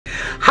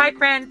Hi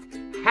friends,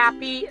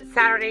 happy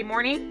Saturday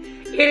morning.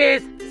 It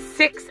is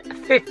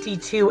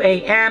 6:52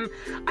 a.m.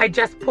 I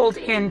just pulled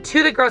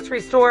into the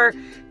grocery store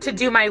to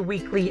do my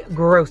weekly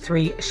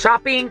grocery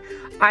shopping.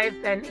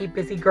 I've been a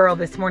busy girl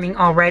this morning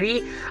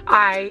already.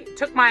 I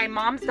took my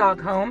mom's dog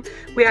home.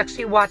 We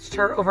actually watched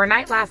her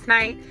overnight last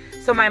night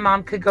so my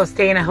mom could go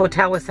stay in a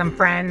hotel with some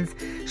friends.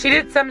 She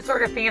did some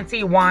sort of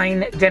fancy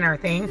wine dinner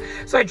thing.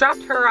 So I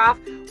dropped her off,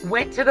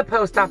 went to the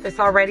post office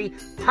already,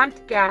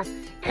 pumped gas,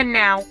 and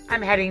now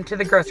I'm heading to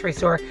the grocery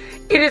store.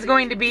 It is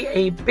going to be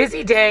a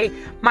busy day.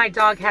 My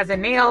dog has a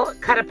nail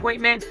cut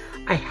appointment.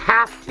 I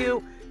have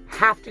to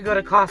go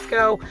to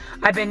Costco.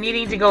 I've been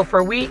needing to go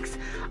for weeks.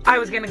 I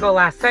was gonna go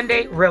last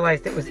Sunday,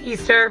 realized it was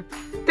Easter.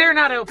 They're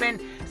not open,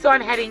 so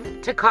I'm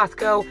heading to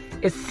Costco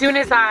as soon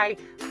as I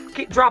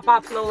drop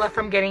off Lola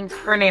from getting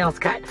her nails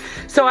cut.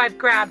 So I've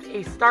grabbed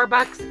a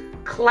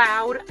Starbucks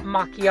Cloud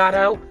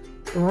Macchiato,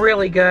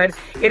 really good.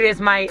 It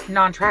is my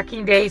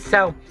non-tracking day,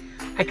 so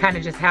I kind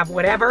of just have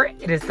whatever.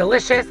 It is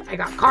delicious. I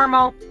got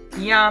caramel,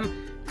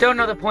 yum. Don't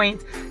know the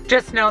points,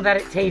 just know that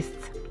it tastes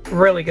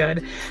really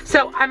good.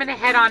 So I'm gonna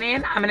head on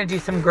in. I'm gonna do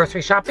some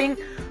grocery shopping,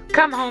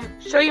 come home,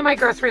 show you my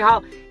grocery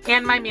haul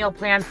and my meal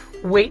plan.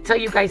 Wait till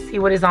you guys see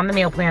what is on the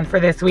meal plan for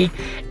this week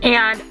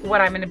and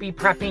what I'm gonna be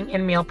prepping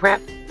in meal prep.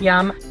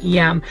 Yum,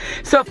 yum.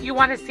 So if you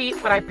wanna see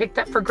what I picked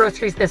up for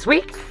groceries this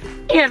week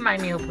and my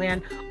meal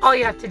plan, all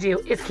you have to do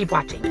is keep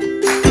watching.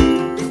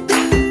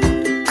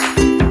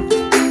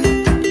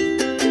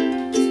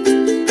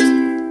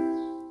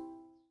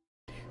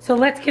 So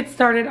let's get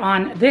started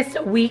on this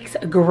week's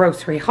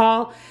grocery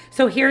haul.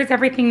 So here's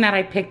everything that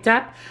I picked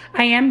up.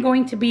 I am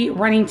going to be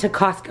running to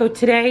Costco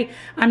today.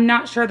 I'm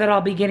not sure that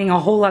I'll be getting a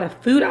whole lot of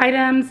food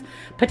items,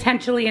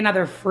 potentially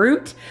another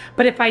fruit,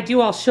 but if I do,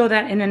 I'll show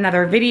that in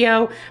another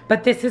video.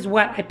 But this is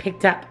what I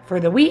picked up for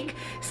the week.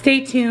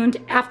 Stay tuned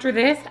after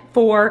this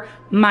for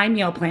my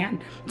meal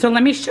plan. So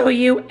let me show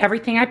you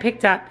everything I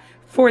picked up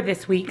for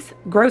this week's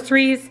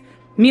groceries,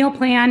 meal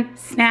plan,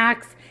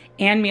 snacks,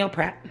 and meal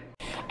prep.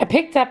 I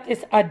picked up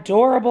this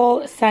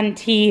adorable sun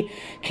tea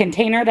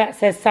container that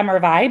says Summer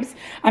Vibes.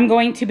 I'm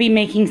going to be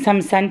making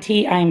some sun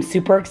tea. I'm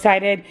super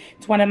excited.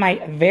 It's one of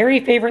my very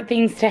favorite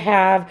things to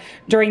have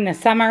during the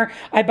summer.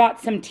 I bought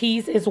some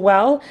teas as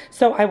well,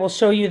 so I will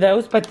show you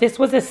those. But this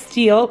was a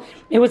steal.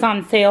 It was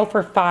on sale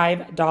for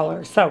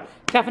 $5. So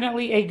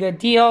definitely a good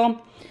deal.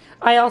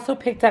 I also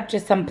picked up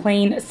just some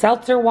plain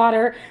seltzer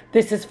water.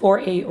 This is for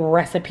a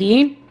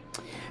recipe.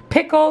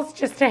 Pickles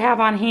just to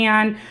have on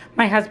hand.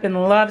 My husband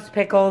loves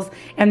pickles,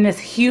 and this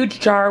huge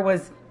jar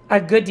was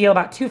a good deal,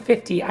 about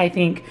 $2.50 I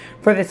think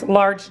for this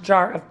large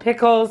jar of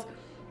pickles.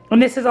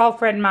 And this is all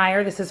Fred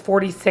Meyer. This is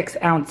 46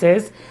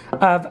 ounces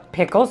of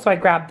pickles, so I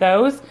grabbed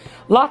those.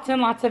 Lots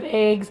and lots of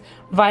eggs,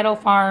 Vital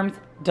Farms,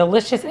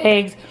 delicious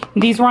eggs.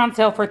 These were on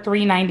sale for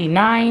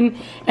 $3.99.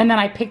 And then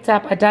I picked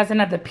up a dozen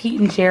of the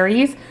Pete and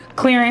Jerry's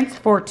clearance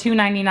for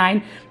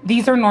 $2.99.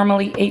 These are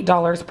normally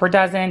 $8 per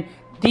dozen.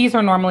 These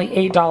are normally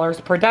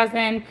 $8 per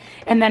dozen.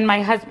 And then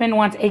my husband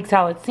wants egg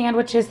salad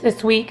sandwiches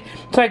this week,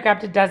 so I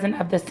grabbed a dozen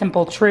of the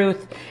Simple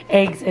Truth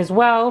eggs as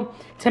well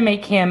to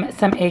make him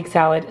some egg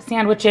salad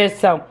sandwiches.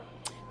 So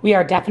we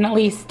are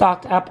definitely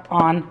stocked up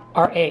on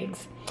our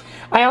eggs.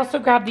 I also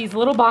grabbed these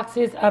little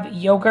boxes of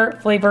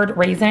yogurt flavored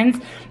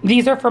raisins.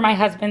 These are for my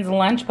husband's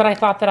lunch, but I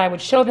thought that I would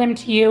show them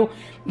to you,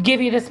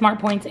 give you the smart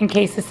points in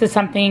case this is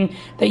something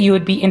that you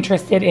would be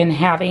interested in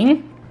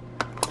having.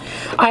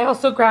 I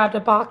also grabbed a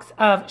box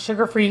of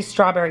sugar-free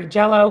strawberry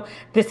jello.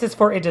 This is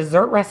for a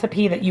dessert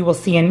recipe that you will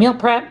see in meal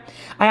prep.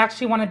 I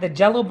actually wanted the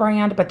Jello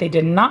brand, but they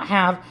did not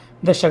have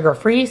the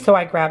sugar-free, so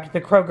I grabbed the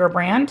Kroger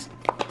brand.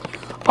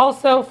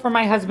 Also, for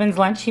my husband's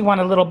lunch, he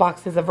wanted little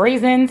boxes of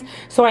raisins,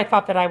 so I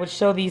thought that I would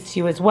show these to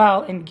you as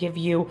well and give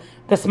you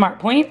the smart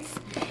points.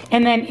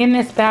 And then in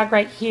this bag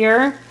right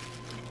here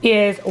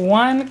is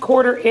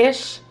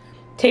 1/4-ish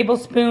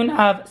tablespoon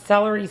of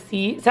celery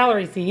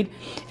seed,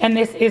 and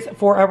this is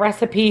for a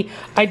recipe.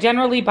 I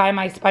generally buy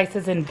my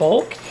spices in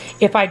bulk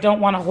if I don't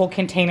want a whole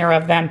container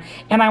of them,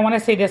 and I want to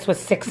say this was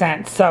 6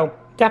 cents, so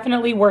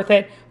definitely worth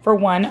it for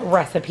one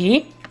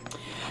recipe.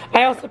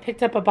 I also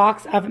picked up a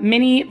box of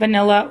mini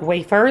vanilla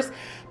wafers.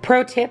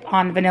 Pro tip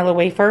on vanilla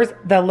wafers: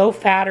 the low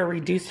fat or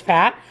reduced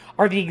fat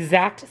are the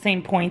exact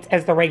same points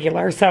as the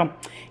regular, so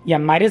you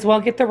might as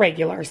well get the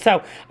regular.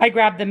 So I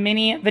grabbed the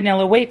mini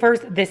vanilla wafers.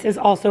 This is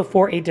also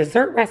for a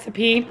dessert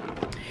recipe.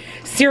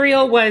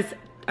 Cereal was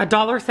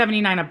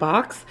 $1.79 a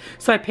box,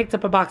 so I picked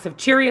up a box of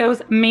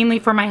Cheerios, mainly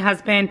for my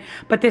husband,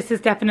 but this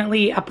is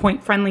definitely a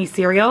point-friendly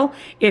cereal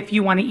if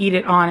you want to eat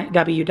it on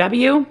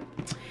WW.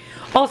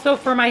 Also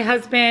for my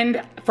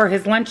husband, for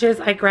his lunches,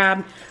 I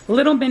grabbed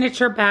little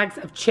miniature bags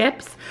of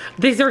chips.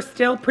 These are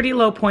still pretty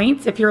low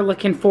points if you're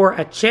looking for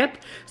a chip,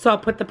 so I'll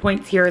put the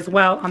points here as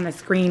well on the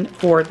screen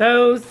for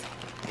those.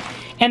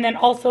 And then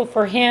also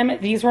for him,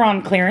 these were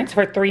on clearance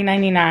for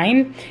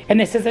 $3.99, and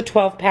this is a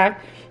 12-pack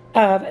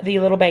of the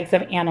little bags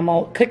of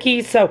animal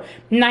cookies. So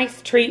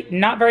nice treat,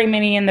 not very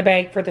many in the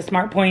bag for the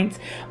smart points,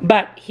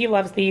 but he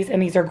loves these,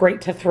 and these are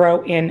great to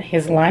throw in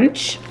his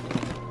lunch.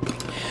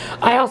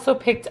 I also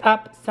picked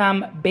up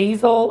some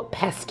basil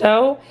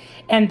pesto,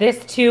 and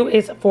this too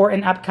is for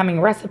an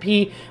upcoming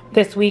recipe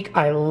this week.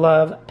 I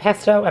love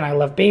pesto and I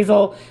love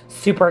basil.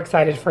 Super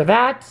excited for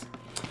that.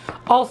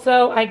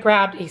 Also, I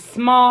grabbed a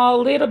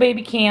small little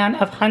baby can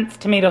of Hunt's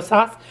tomato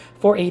sauce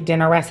for a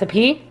dinner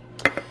recipe.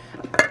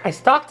 I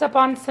stocked up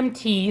on some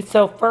tea.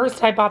 So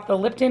first I bought the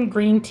Lipton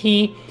green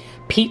tea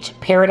Peach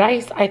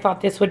Paradise. I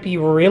thought this would be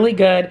really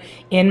good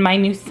in my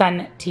new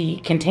Sun tea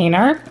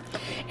container.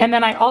 And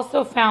then I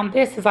also found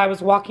this as I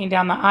was walking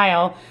down the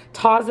aisle,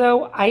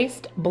 Tazo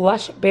Iced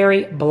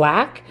Blushberry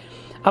Black,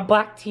 a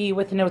black tea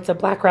with notes of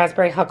black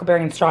raspberry,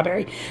 huckleberry, and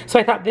strawberry. So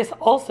I thought this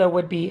also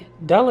would be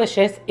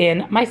delicious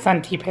in my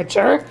Sun tea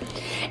pitcher.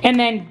 And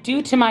then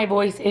due to my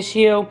voice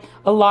issue,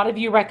 a lot of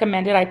you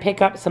recommended I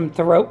pick up some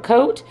throat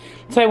coat.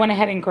 So I went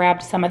ahead and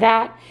grabbed some of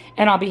that,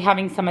 and I'll be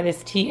having some of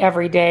this tea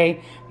every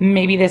day.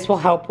 Maybe this will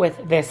help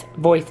with this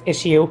voice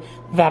issue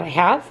that I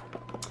have.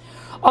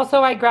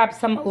 Also, I grabbed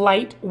some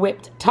light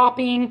whipped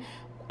topping.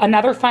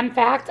 Another fun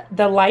fact,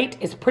 the light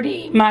is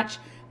pretty much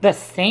the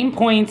same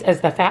points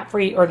as the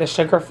fat-free or the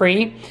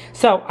sugar-free.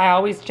 So I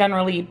always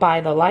generally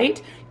buy the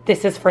light.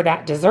 This is for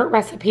that dessert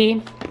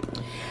recipe.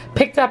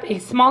 Picked up a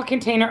small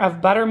container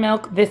of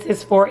buttermilk. This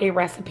is for a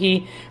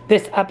recipe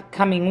this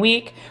upcoming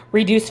week.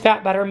 Reduced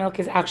fat buttermilk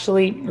is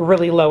actually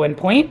really low in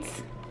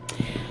points.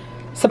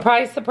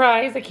 Surprise,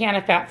 surprise, a can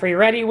of fat-free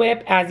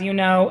Reddi-wip, as you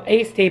know,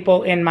 a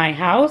staple in my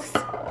house.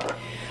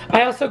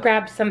 I also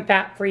grabbed some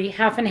fat-free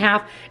half and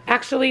half.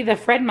 Actually, the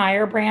Fred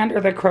Meyer brand or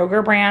the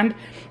Kroger brand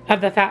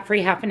of the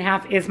fat-free half and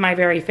half is my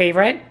very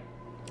favorite.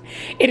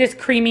 It is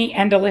creamy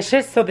and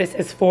delicious, so this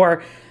is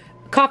for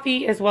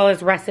coffee as well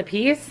as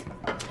recipes.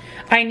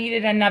 I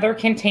needed another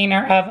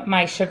container of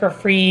my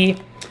sugar-free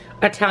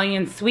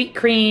Italian sweet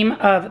cream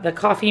of the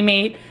Coffee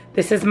Mate.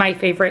 This is my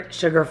favorite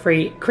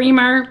sugar-free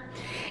creamer.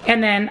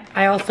 And then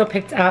I also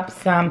picked up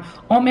some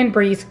Almond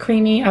Breeze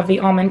Creamy of the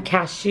almond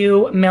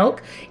cashew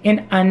milk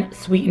in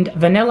unsweetened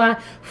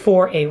vanilla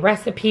for a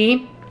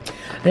recipe.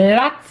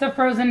 Lots of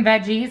frozen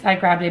veggies. I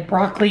grabbed a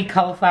broccoli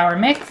cauliflower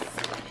mix,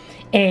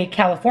 a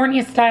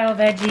California style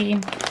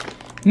veggie,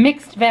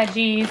 mixed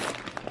veggies,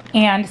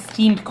 and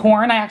steamed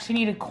corn. I actually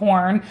needed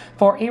corn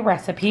for a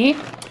recipe.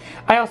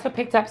 I also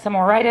picked up some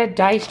Ore-Ida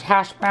diced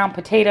hash brown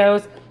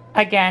potatoes.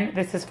 Again,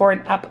 this is for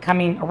an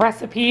upcoming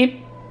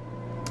recipe.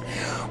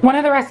 One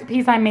of the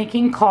recipes I'm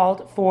making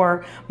called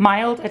for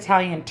mild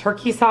Italian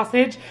turkey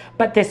sausage,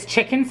 but this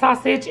chicken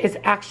sausage is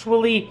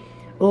actually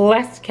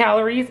less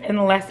calories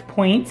and less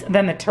points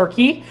than the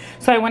turkey.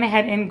 So I went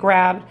ahead and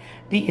grabbed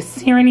the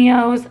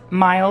Serenio's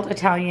mild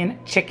Italian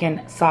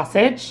chicken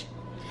sausage.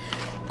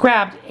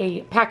 Grabbed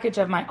a package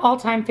of my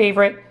all-time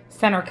favorite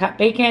center cut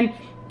bacon,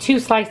 2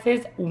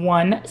 slices,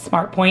 1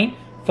 Smart Point.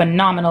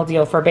 Phenomenal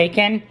deal for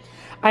bacon.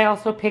 I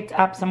also picked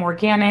up some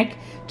organic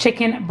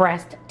chicken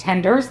breast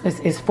tenders. This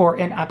is for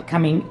an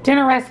upcoming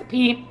dinner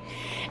recipe.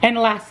 And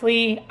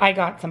lastly, I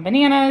got some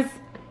bananas,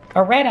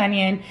 a red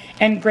onion,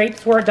 and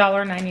grapes were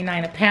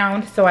 $1.99 a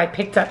pound. So I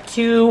picked up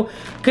 2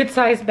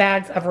 good-sized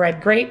bags of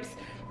red grapes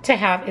to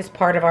have as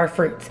part of our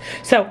fruits.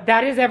 So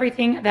that is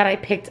everything that I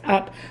picked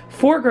up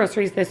for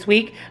groceries this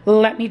week.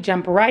 Let me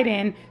jump right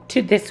in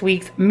to this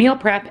week's meal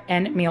prep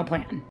and meal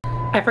plan.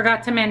 I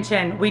forgot to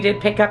mention, we did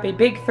pick up a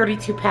big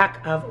 32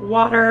 pack of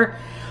water,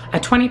 a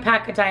 20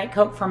 pack of Diet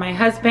Coke for my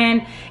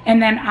husband,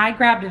 and then I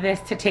grabbed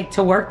this to take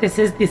to work. This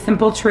is the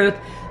Simple Truth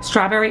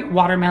Strawberry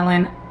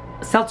Watermelon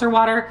Seltzer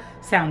Water.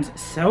 Sounds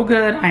so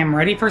good. I am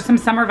ready for some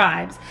summer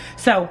vibes.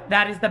 So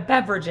that is the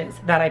beverages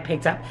that I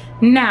picked up.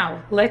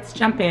 Now, let's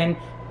jump in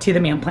to the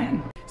meal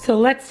plan. So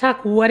let's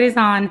talk what is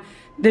on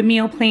the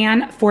meal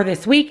plan for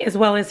this week as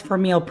well as for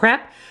meal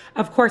prep.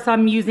 Of course,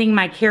 I'm using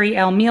my Carrie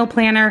L meal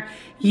planner.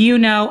 You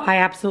know, I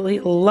absolutely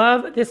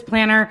love this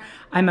planner.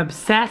 I'm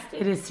obsessed.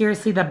 It is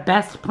seriously the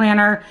best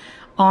planner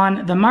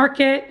on the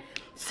market.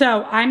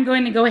 So I'm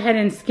going to go ahead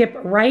and skip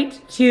right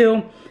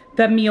to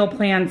the meal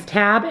plans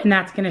tab, and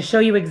that's going to show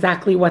you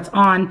exactly what's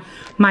on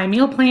my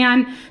meal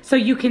plan. So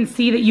you can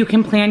see that you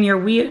can plan your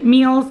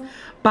meals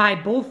by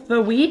both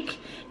the week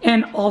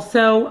and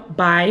also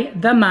by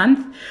the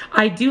month.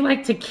 I do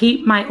like to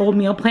keep my old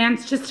meal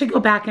plans just to go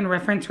back and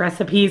reference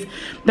recipes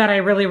that I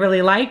really,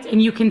 really liked. And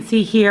you can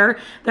see here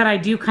that I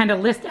do kind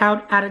of list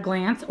out at a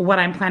glance what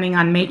I'm planning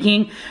on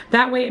making.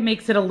 That way it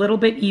makes it a little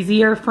bit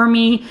easier for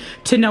me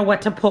to know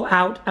what to pull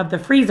out of the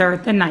freezer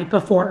the night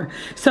before.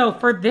 So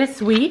for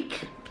this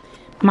week,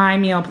 my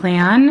meal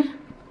plan,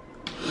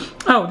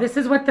 oh, this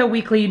is what the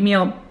weekly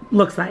meal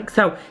looks like.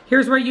 So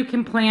here's where you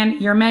can plan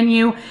your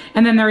menu,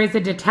 and then there is a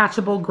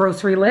detachable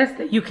grocery list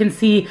that you can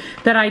see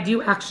that I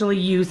do actually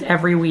use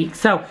every week.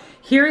 So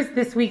here's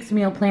this week's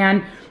meal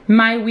plan.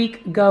 My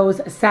week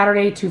goes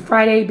Saturday to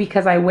Friday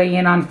because I weigh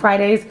in on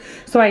Fridays.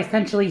 So I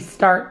essentially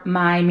start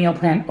my meal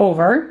plan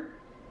over.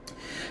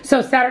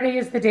 So Saturday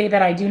is the day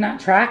that I do not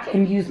track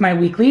and use my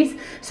weeklies.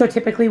 So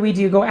typically we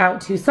do go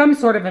out to some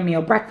sort of a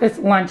meal, breakfast,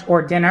 lunch,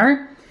 or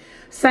dinner.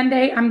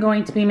 Sunday, I'm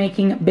going to be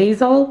making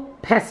basil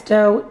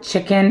pesto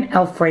chicken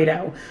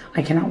Alfredo.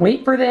 I cannot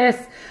wait for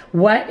this.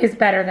 What is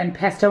better than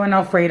pesto and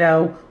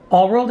Alfredo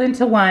all rolled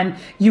into one.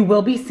 You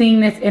will be seeing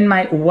this in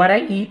my What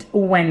I Eat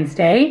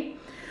Wednesday.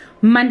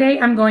 Monday,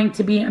 I'm going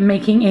to be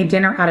making a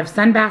dinner out of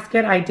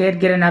Sunbasket. I did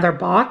get another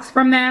box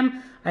from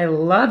them. I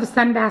love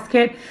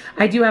Sunbasket.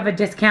 I do have a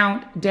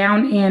discount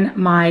down in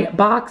my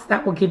box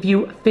that will give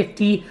you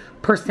 50%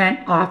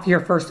 off your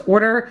first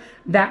order.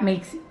 That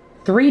makes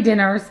 3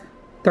 dinners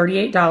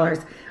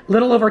 $38.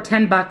 Little over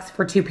 10 bucks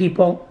for 2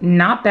 people.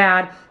 Not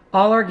bad.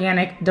 All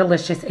organic,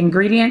 delicious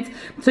ingredients.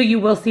 So you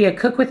will see a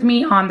cook with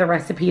me on the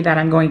recipe that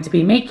I'm going to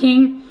be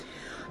making.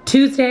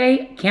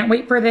 Tuesday, can't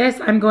wait for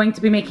this. I'm going to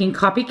be making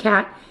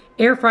copycat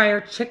air fryer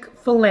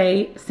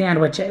Chick-fil-A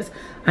sandwiches.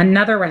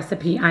 Another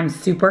recipe I'm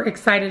super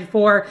excited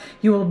for.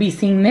 You will be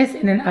seeing this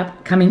in an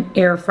upcoming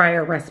air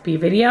fryer recipe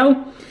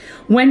video.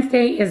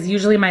 Wednesday is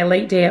usually my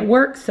late day at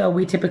work, so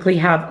we typically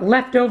have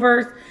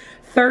leftovers.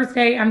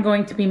 Thursday, I'm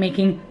going to be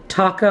making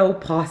taco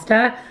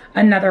pasta,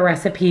 another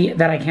recipe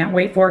that I can't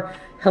wait for.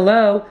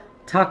 Hello,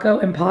 taco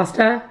and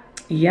pasta?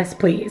 Yes,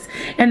 please.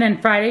 And then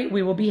Friday,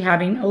 we will be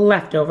having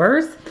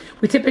leftovers.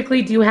 We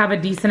typically do have a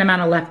decent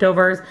amount of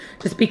leftovers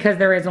just because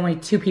there is only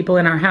 2 people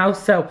in our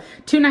house. So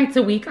 2 nights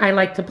a week, I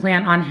like to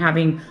plan on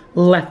having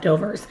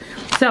leftovers.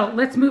 So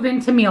let's move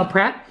into meal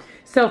prep.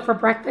 So for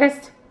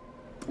breakfast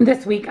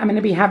this week, I'm going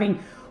to be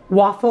having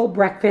waffle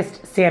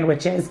breakfast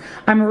sandwiches.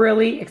 I'm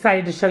really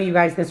excited to show you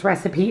guys this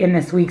recipe in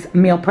this week's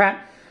meal prep.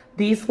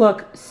 These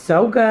look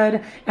so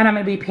good, and I'm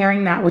going to be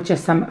pairing that with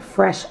just some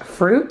fresh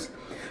fruit.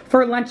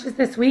 For lunches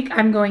this week,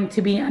 I'm going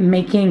to be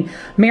making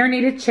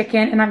marinated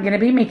chicken, and I'm going to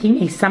be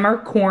making a summer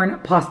corn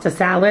pasta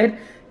salad.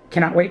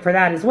 Cannot wait for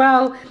that as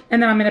well.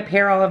 And then I'm going to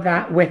pair all of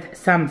that with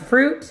some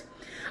fruit.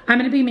 I'm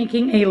going to be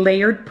making a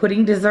layered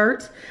pudding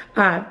dessert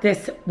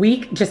this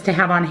week just to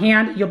have on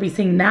hand. You'll be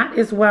seeing that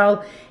as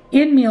well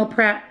in meal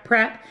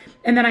prep.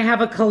 And then I have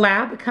a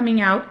collab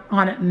coming out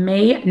on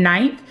May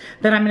 9th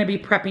that I'm going to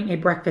be prepping a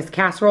breakfast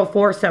casserole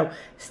for. So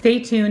stay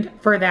tuned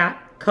for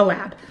that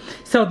collab.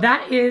 So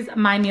that is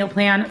my meal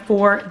plan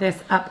for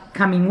this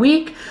upcoming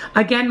week.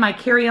 Again, my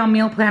carry-on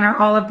meal planner,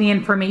 all of the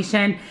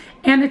information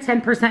and the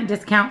 10%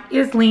 discount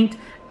is linked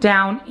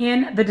down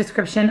in the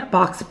description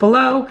box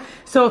below.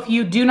 So if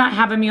you do not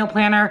have a meal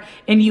planner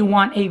and you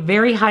want a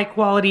very high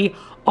quality,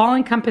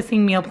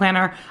 all-encompassing meal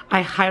planner,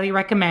 I highly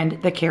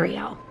recommend the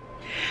carry-out.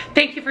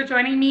 Thank you for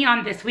joining me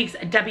on this week's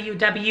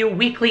WW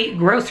Weekly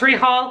Grocery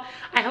Haul.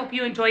 I hope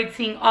you enjoyed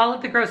seeing all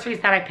of the groceries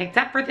that I picked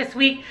up for this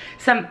week.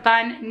 Some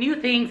fun new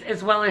things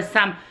as well as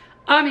some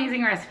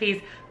amazing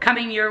recipes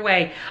coming your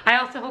way. I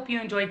also hope you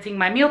enjoyed seeing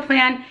my meal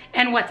plan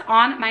and what's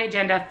on my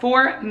agenda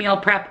for meal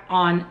prep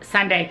on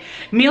Sunday.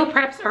 Meal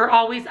preps are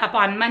always up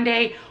on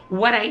Monday.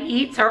 What I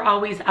Eats are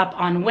always up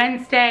on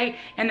Wednesday,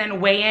 and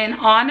then weigh in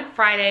on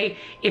Friday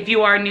if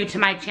you are new to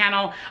my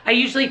channel. I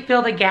usually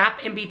fill the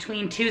gap in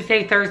between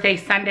Tuesday, Thursday,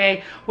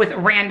 Sunday with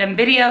random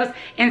videos,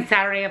 and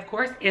Saturday, of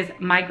course, is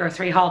my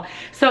grocery haul.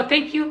 So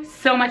thank you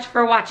so much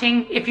for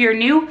watching. If you're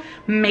new,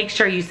 make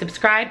sure you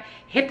subscribe.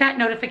 Hit that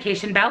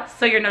notification bell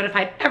so you're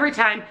notified every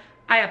time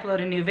I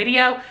upload a new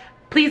video.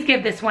 Please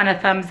give this one a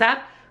thumbs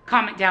up.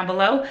 Comment down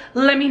below.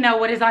 Let me know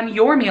what is on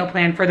your meal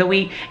plan for the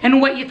week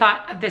and what you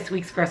thought of this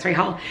week's grocery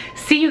haul.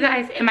 See you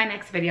guys in my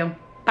next video.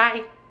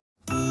 Bye.